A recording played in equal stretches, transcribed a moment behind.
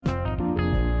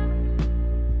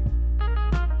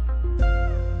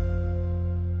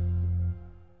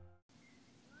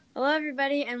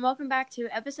everybody, and welcome back to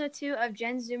episode 2 of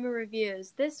Gen Zoomer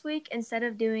Reviews. This week, instead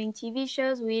of doing TV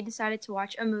shows, we decided to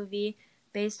watch a movie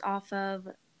based off of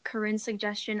Corinne's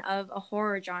suggestion of a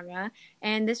horror genre.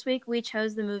 And this week, we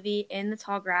chose the movie In the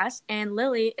Tall Grass, and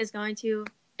Lily is going to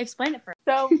explain it for us.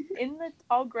 So, In the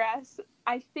Tall Grass,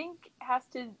 I think has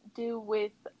to do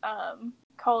with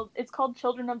it's called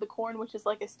Children of the Corn, which is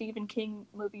like a Stephen King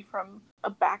movie from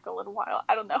back a little while.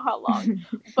 I don't know how long,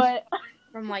 but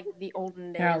from like the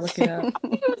olden days. Yeah, I'll look it up. I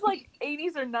think it was like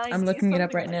 80s or 90s. I'm looking it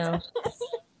up right now.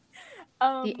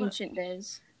 The ancient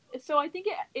days. So I think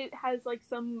it has like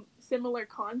some similar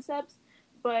concepts,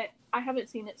 but I haven't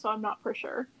seen it, so I'm not for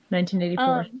sure.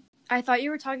 1984. I thought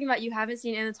you were talking about you haven't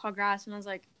seen In the Tall Grass, and I was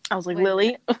like,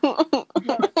 Lily. I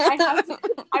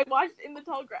watched In the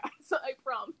Tall Grass, I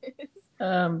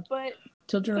promise. But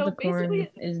Children of the Corn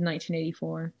is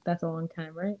 1984. That's a long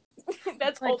time, right?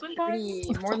 That's like olden time.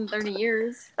 More than 30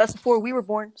 years. That's before we were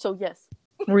born, so yes.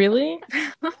 Really?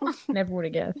 Never would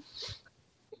have guessed.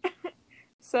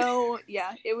 So,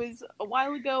 yeah, it was a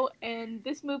while ago, and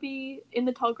this movie, In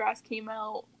the Tall Grass, came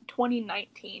out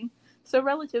 2019, so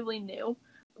relatively new.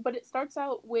 But it starts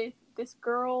out with this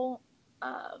girl,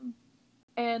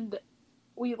 and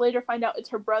we later find out it's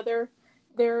her brother.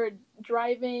 They're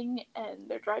driving,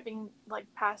 like,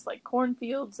 past, like,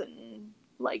 cornfields and,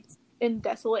 like, in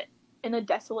a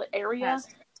desolate area.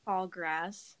 Past tall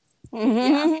grass.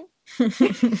 Yeah.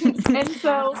 And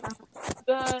so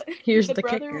Here's the the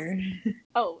brother, kicker.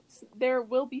 Oh, there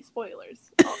will be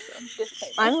spoilers also.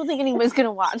 I don't think anyone's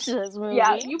gonna watch this movie.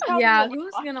 Yeah, you probably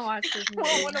who's gonna watch this movie?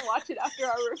 won't want to watch it after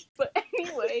hours. But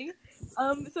anyway,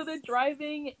 so they're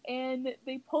driving and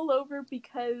they pull over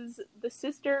because the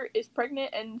sister is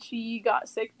pregnant and she got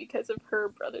sick because of her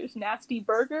brother's nasty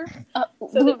burger.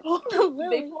 So they pulled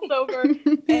over.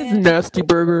 And, nasty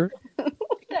burger.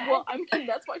 well, I mean,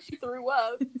 that's why she threw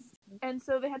up. And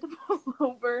so they had to pull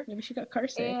over. Maybe she got car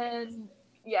sick. And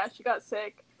yeah, she got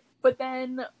sick. But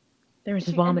then There was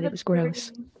vomit. It was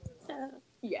gross.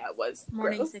 Yeah, it was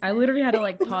Morning gross. sickness. I literally had to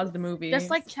like pause the movie. Just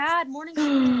like Chad, morning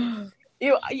sickness.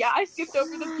 Yeah, I skipped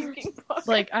over the puking part.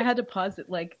 Like I had to pause it.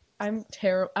 Like I'm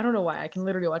terrible. I don't know why. I can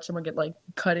literally watch someone get like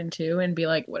cut in two and be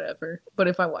like whatever. But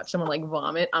if I watch someone like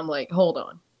vomit, I'm like, hold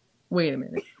on, wait a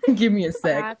minute, give me a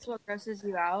sec. That's what grosses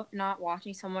you out, not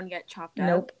watching someone get chopped up.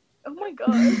 Nope. Oh my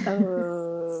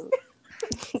god.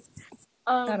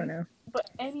 I don't know. But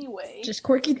anyway, Just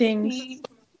quirky things.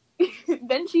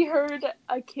 then she heard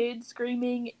a kid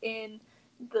screaming in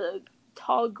the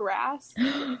tall grass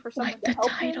for someone Like to the help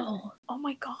title. him. Oh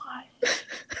my god.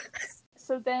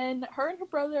 So then her and her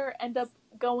brother end up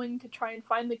going to try and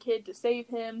find the kid to save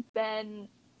him. Then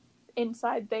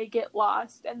inside they get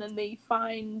lost, and then they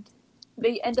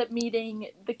end up meeting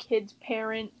the kid's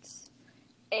parents,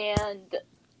 and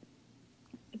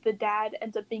the dad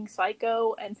ends up being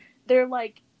psycho, and they're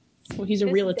like, Well, he's a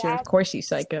this realtor. dad- Of course he's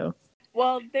psycho.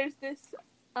 well, there's this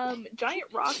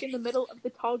giant rock in the middle of the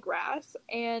tall grass,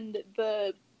 and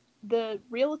the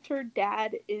realtor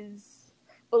dad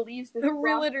believes this The rock,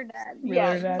 realtor dad.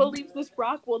 Realtor dad. believes this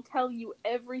rock will tell you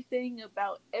everything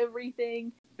about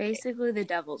everything. Basically the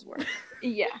devil's work.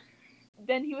 Yeah.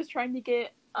 Then he was trying to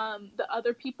get the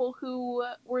other people who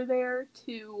were there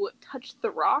to touch the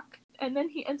rock, and then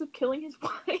he ends up killing his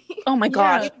wife. Oh my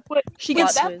gosh. But She but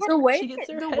gets that part, The way She gets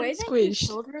her the head way that he squished.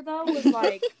 killed her though was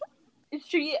like,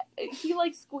 he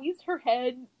like squeezed her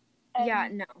head. And yeah,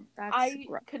 no, that's I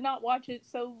gross. could not watch it,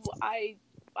 so I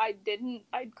didn't.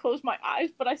 I closed my eyes,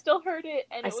 but I still heard it,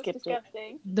 and I it was skipped it.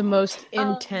 disgusting. The most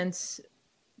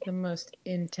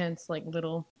intense, like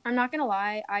little. I'm not gonna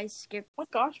lie, I skipped. Oh my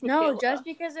gosh, No, Michaela. just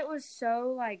because it was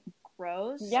so like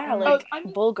gross. Yeah, and, like I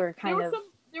mean, vulgar there kind were of.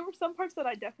 there were some parts that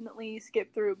I definitely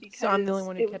skipped through because So I'm the only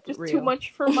one who it was kept it just real. too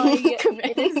much for my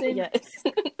innocent Yes.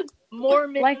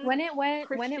 Mormon. like when it went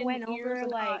Christian ears over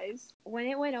and like eyes. when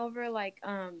it went over like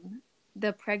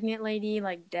the pregnant lady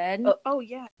like dead. Oh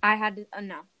yeah, I had to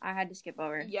I had to skip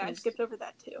over. yeah, I 'cause- skipped over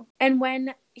that too. And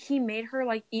when he made her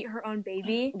like eat her own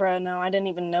baby. Bruh, no, I didn't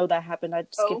even know that happened. I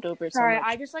skipped over it so Sorry, much.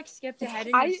 I just like skipped ahead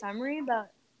in the summary,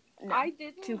 but no, I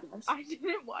too gross.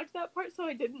 didn't watch that part, so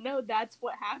I didn't know that's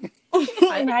what happened.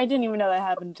 I didn't even know that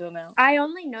happened until now. I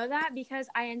only know that because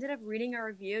I ended up reading a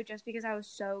review just because I was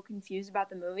so confused about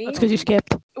the movie. That's because you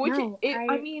skipped. Which No,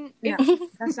 I mean, no,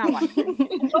 that's not why.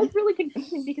 it was really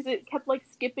confusing because it kept like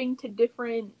skipping to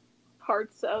different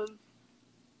parts of.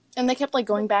 And they kept like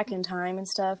going back in time and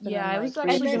stuff. And Yeah, then, I was like,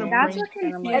 actually gonna that's bring- what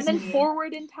and I'm like, And then confused me.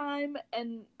 forward in time,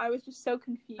 and I was just so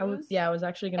confused. I was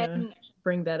actually gonna And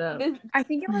bring that up. this, I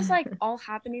think it was like all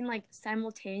happening like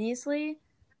simultaneously.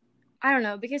 I don't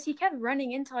know, because he kept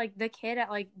running into like the kid at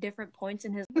like different points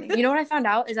in his life. You know what I found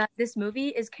out is that this movie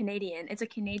is Canadian. It's a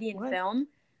Canadian What? film,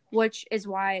 which is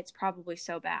why it's probably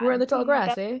so bad. We're in the tall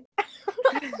grass, eh?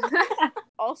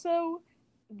 Also,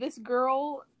 this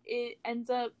girl, it ends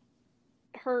up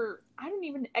her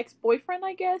ex-boyfriend,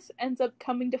 I guess, ends up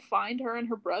coming to find her and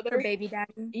her brother. Her baby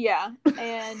daddy. Yeah,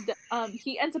 and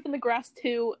he ends up in the grass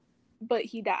too, but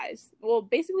he dies. Well,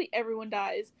 basically everyone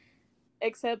dies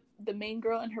except the main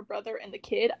girl and her brother and the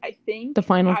kid, I think. The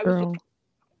final girl.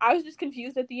 I was just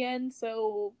confused at the end,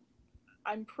 so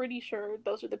I'm pretty sure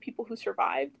those are the people who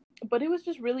survived. But it was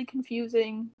just really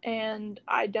confusing, and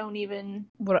I don't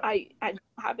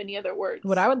have any other words.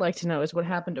 What I would like to know is what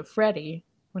happened to Freddy.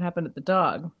 What happened to the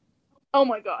dog? Oh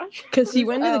my gosh. Because he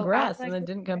went to the Oh, grass like- and then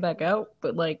didn't come back out,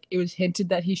 but like it was hinted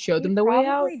that he showed them He the way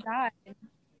out. probably died.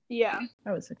 Yeah,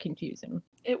 That was confusing.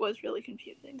 it was really I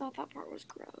confusing. thought that part was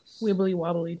gross. Wibbly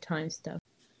wobbly time stuff.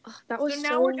 Ugh, that was So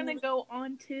now we're gonna go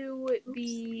on to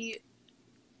the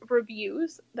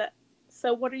reviews.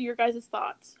 So what are your guys'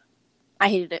 thoughts? I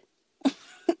hated it.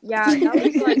 Yeah, that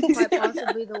was like quite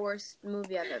possibly the worst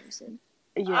movie I've ever seen.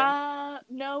 Yeah.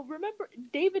 No, remember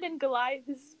David and Goliath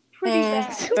is pretty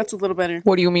bad. That's a little better.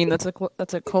 What do you mean? That's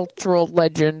a cultural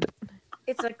legend.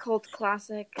 It's a cult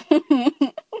classic.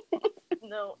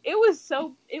 No, it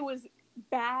was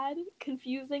bad,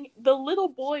 confusing. The little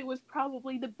boy was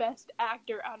probably the best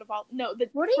actor out of all. No,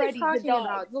 What are Freddy, you talking the dog.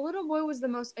 about? The little boy was the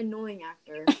most annoying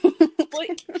actor.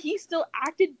 But he still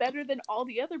acted better than all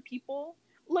the other people.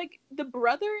 Like the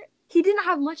brother, He didn't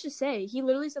have much to say. He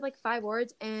literally said like 5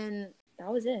 words, and that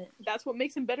was it. that's what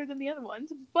makes him better than the other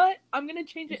ones. But I'm gonna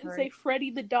change it and say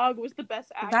Freddy the dog was the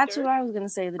best actor. That's what I was gonna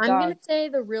say. The I'm dog. gonna say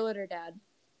the realtor dad.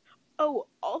 Oh,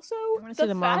 also, I want to see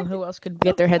the mom. fact- Who else could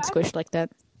get their head fact- squished like that?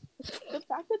 the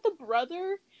fact that the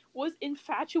brother was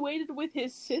infatuated with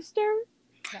his sister.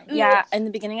 Yeah, in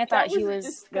the beginning I thought That he was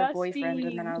was the boyfriend,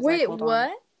 and then I was Wait, like, hold what?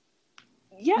 on.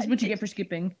 Yeah, That's what you get for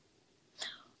skipping.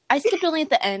 I skipped only at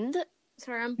the end.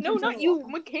 Sorry, I'm. no, not you,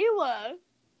 Michaela.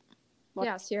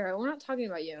 Yeah, Sierra, we're not talking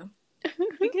about you.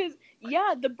 Because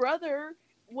the brother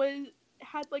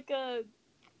had like a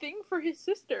thing for his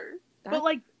sister, but That's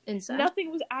like insane.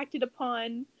 nothing was acted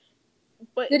upon.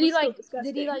 But Did it he was still like?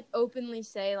 disgusting. Did he like openly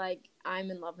say like I'm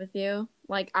in love with you?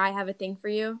 Like I have a thing for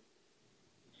you?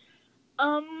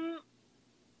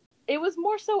 It was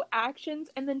more so actions,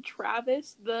 and then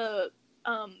Travis, the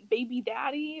baby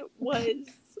daddy, was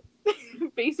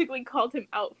basically called him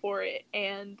out for it,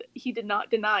 and he did not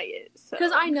deny it.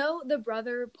 Because I know the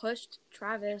brother pushed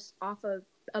Travis off of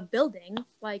a building.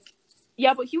 Like,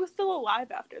 yeah, but he was still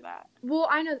alive after that. well,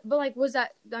 I know, but like, was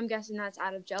that? I'm guessing that's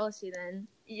out of jealousy then,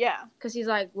 Yeah, because he's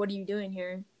like, "What are you doing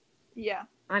here? yeah,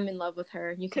 I'm in love with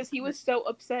her." You because he was so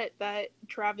upset that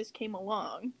Travis came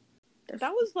along.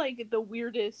 That was like the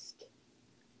weirdest.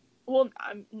 Well,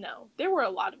 no, there were a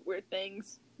lot of weird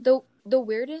things. the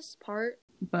weirdest part.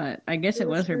 But I guess it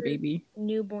was her her baby.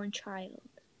 newborn child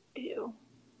Ew.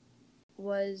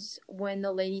 was when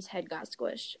the lady's head got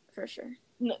squished for sure.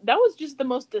 No, that was just the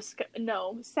most The second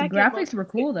graphics most were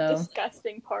cool though.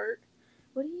 disgusting part.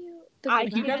 What do you? I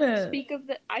You can't gotta- speak of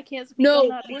that. I can't speak No, on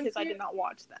that once because I you- did not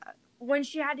watch that. When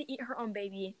she had to eat her own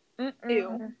baby.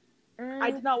 Ew.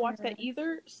 I did not watch that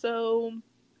either. So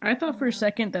I thought for a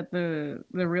second that the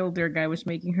realtor guy was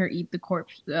making her eat the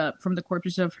corpse from the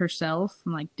corpses of herself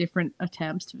from like different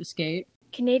attempts to escape.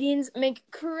 Canadians make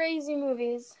crazy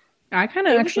movies. I kind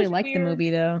of It was actually just liked the weird. movie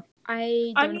though.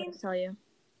 I I don't know mean- what to tell you.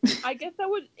 I guess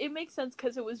it makes sense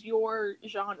because it was your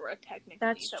genre technically.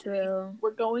 That's that true.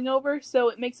 We're going over, so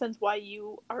it makes sense why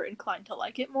you are inclined to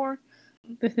like it more.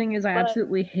 The thing is, I But-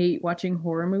 absolutely hate watching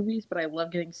horror movies, but I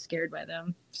love getting scared by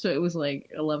them. So it was like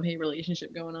a love-hate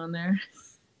relationship going on there.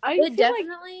 I It feel like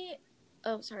definitely.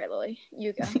 Oh, sorry, Lily.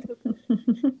 You go.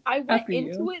 I went After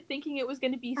into you. it thinking it was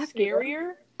going to be After you.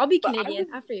 scarier. I'll be But I Canadian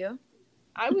was- after you.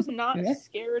 I was not Yeah.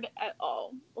 scared at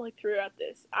all, like throughout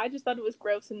this. I just thought it was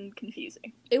gross and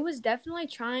confusing. It was definitely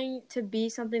trying to be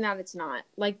something that it's not.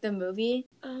 Like the movie.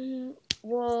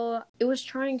 Well, it was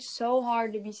trying so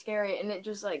hard to be scary, and it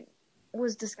just like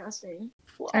was disgusting.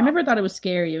 Flop. I never thought it was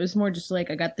scary. It was more just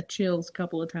like I got the chills a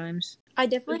couple of times. I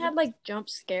definitely had like jump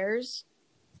scares,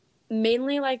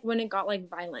 mainly like when it got like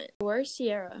violent. Where's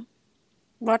Sierra?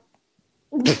 What?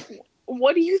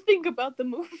 What do you think about the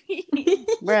movie?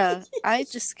 Bruh, I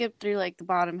just skipped through like the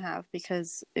bottom half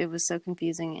because it was so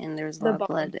confusing and there was a The lot of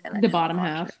bottom. blood. And I The didn't bottom watch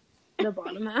half. it. The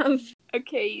bottom half.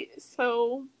 Okay,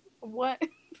 so what?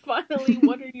 Finally,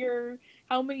 what are your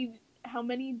how many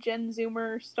Gen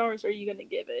Zoomer stars are you gonna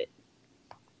give it?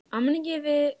 I'm gonna give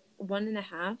it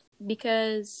 1.5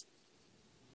 because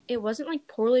It wasn't like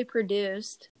poorly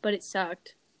produced, but it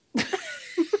sucked.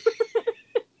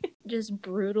 Just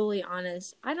brutally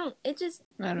honest. I don't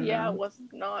Yeah, know. it was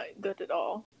not good at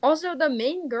all. Also, the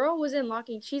main girl was in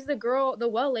she's the girl, the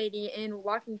well lady in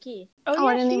Lock and Key. Oh,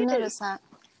 I yeah, didn't she even is. notice that.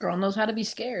 Girl knows how to be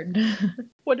scared.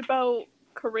 What about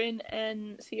Corinne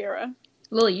and Sierra?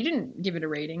 Lily, you didn't give it a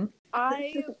rating.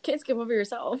 I Can't skip over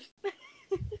yourself.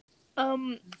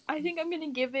 I think I'm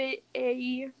gonna give it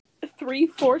a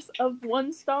 3/4 of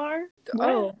 1 star.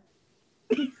 Oh.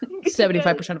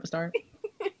 75% of a star.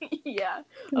 Yeah,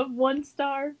 of 1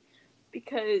 star,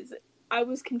 because I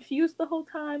was confused the whole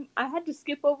time. I had to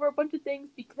skip over a bunch of things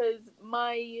because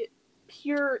my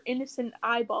pure innocent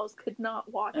eyeballs could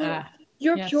not watch it.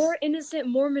 Your Yes. pure innocent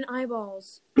Mormon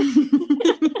eyeballs.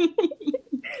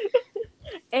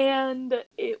 And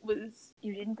it was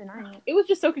You didn't deny it. it was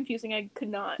just so confusing. I could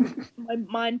not, my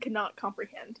mind could not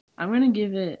comprehend. I'm gonna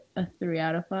give it a 3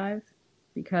 out of 5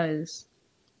 because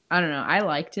I don't know. I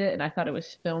liked it and I thought it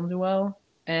was filmed well,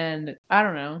 and I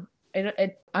don't know.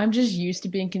 I'm just used to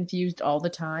being confused all the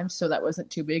time, so that wasn't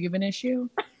too big of an issue.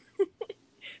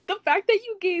 The fact that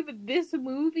you gave this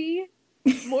movie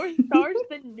more stars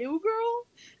than New Girl,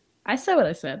 I said what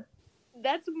I said.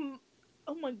 that's,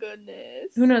 oh my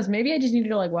goodness. Who knows? Maybe I just needed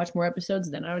to like watch more episodes,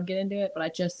 then I would get into it. But I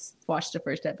just watched the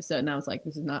first episode and I was like,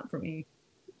 this is not for me.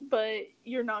 But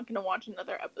you're not gonna watch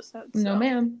another episode. No, so.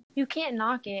 ma'am. You can't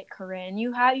knock it, Corinne.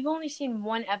 You've only seen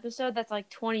one episode that's like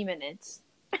 20 minutes.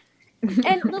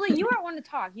 And Lily, you aren't one to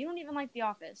talk. You don't even like The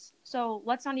Office. So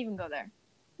let's not even go there.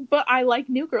 But I like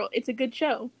New Girl. It's a good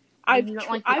show. You don't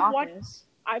like The I've Office.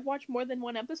 I've watched more than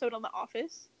one episode on The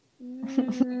Office.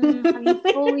 Have you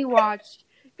fully watched?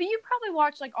 But you probably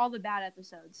watched like all the bad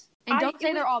episodes. And don't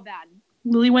say they're all bad.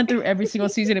 Lily went through every single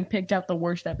season and picked out the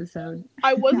worst episode.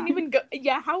 I wasn't even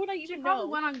how would I She even probably know?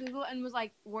 went on Google and was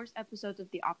like, worst episodes of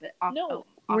The Office. No.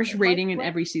 Worst My rating in friend-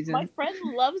 every season. My friend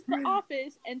loves The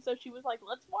Office, and so she was like,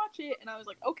 let's watch it. And I was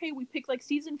like, okay, we picked like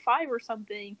season 5 or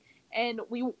something, and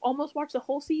we almost watched the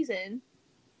whole season,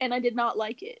 and I did not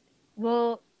like it.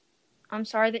 Well, I'm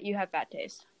sorry that you have bad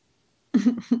taste.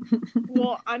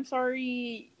 Well, I'm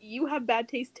sorry, you have bad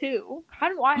taste too. How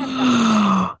do I have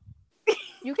bad taste?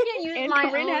 You can't use And my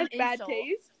Corinne own has bad insult.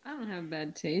 taste. I don't have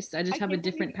bad taste. I just I have a can't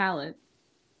different palate.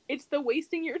 It's the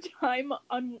wasting your time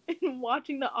on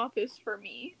watching The Office for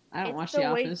me. I don't It's watch the The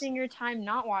Office. wasting your time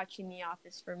not watching The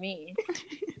Office for me.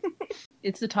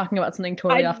 It's the talking about something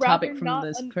totally I'd off topic rather from not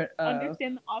this.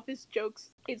 Understand The Office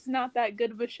jokes. It's not that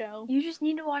good of a show. You just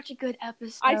need to watch a good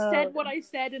episode. I said what I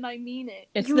said, and I mean it.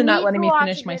 It's You the not need letting to me watch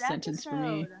finish a my good sentence for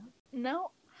me. episode.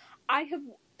 No, I have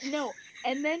no,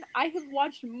 and then I have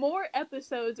watched more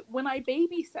episodes when I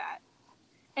babysat,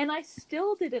 and I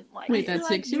still didn't like Wait, it. that I feel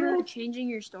like 6-year-old? you're changing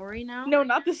your story now. No,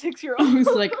 not the 6-year-old. I was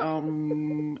like,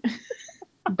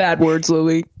 Bad words,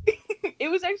 Lily. It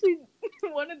was actually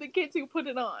one of the kids who put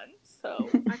it on. So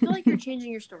I feel like you're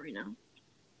changing your story now.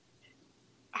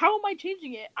 how am I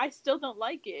changing it? I still don't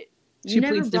like it. She You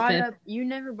never pleads the brought fifth. up. You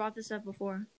never brought this up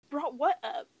before. Brought what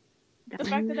up? The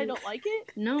fact that I don't like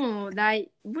it? No, that.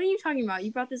 What are you talking about?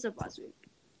 You brought this up last week.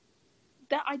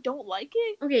 That I don't like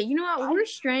it? Okay, you know what? We're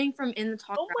straying from In the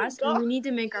Tall Oh my Grass, and God. we need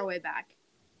to make our way back.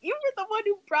 You were the one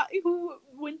who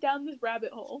went down this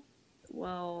rabbit hole.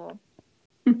 Well,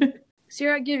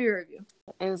 Sierra, give your review.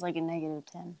 It was like a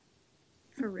 -10.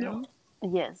 For real?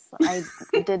 Yes, I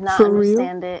did not For real?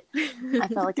 understand it. I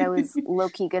felt like I was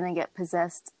low-key gonna get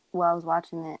possessed while I was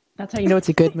watching it, That's how you know it's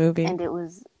a good movie. and it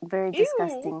was very Ew.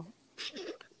 disgusting.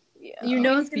 Yeah. You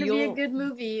know it's gonna be a feel- good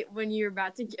movie when you're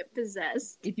about to get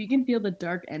possessed. If you can feel the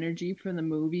dark energy from the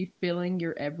movie filling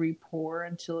your every pore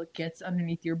until it gets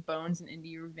underneath your bones and into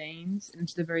your veins, and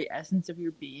into the very essence of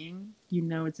your being, you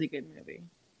know it's a good movie.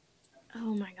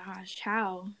 Oh my gosh,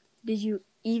 how did you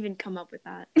even come up with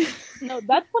that? No,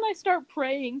 that's when I start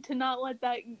praying to not let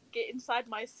that get inside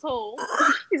my soul.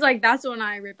 He's like, that's when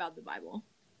I rip out the Bible.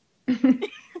 That's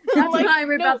Like, when I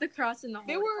rip no, out the cross and the holy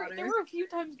There were a few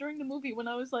times during the movie when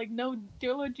I was like, no,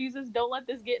 dear Lord Jesus, don't let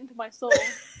this get into my soul.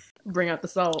 Bring out the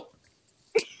salt.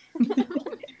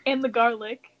 And the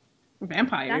garlic.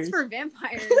 Vampires. That's for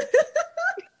vampires.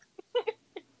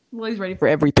 Lily's ready for For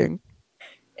everything.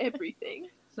 Everything.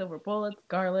 silver bullets,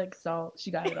 garlic, salt. She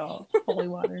got it all. Holy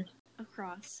water. A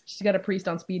cross. She's got a priest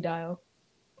on speed dial.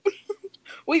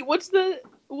 Wait, what's the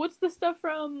stuff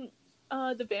from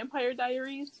the Vampire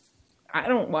Diaries? I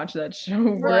don't watch that show,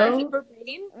 Ver- bro.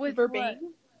 Verbain? With Verbain?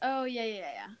 Oh,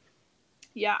 yeah.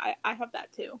 Yeah, I have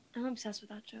that too. I'm obsessed with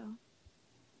that show.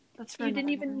 That's You didn't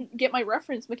even get my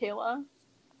reference, Michaela.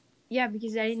 Yeah,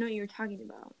 because I didn't know what you were talking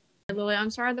about. Lily, I'm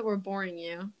sorry that we're boring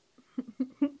you.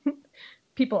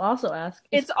 People also ask,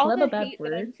 is It's all pleb the a bad hate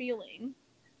that I'm word? feeling.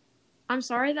 I'm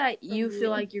sorry that you From feel you.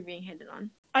 like you're being hated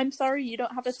on. I'm sorry you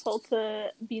don't have the soul to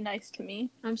be nice to me.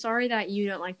 I'm sorry that you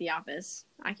don't like The Office.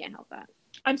 I can't help that.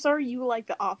 I'm sorry you like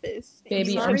The Office.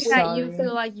 Baby, I'm I'm sorry that you sorry.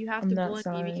 feel like you have I'm to not bully me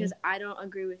sorry. because I don't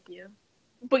agree with you.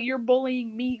 But you're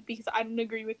bullying me because I don't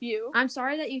agree with you. I'm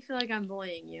sorry that you feel like I'm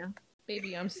bullying you.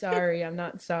 Baby, I'm sorry. I'm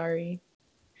not sorry.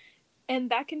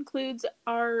 And that concludes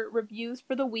our reviews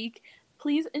for the week.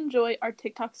 Please enjoy our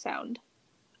TikTok sound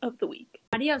of the week.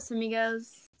 Adios,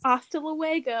 amigos. Hasta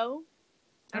luego.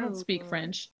 I don't Oh, speak Lord.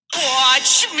 French.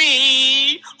 Watch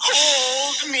me,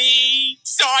 hold me,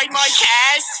 sign my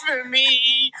cast for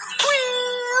me.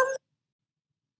 Well,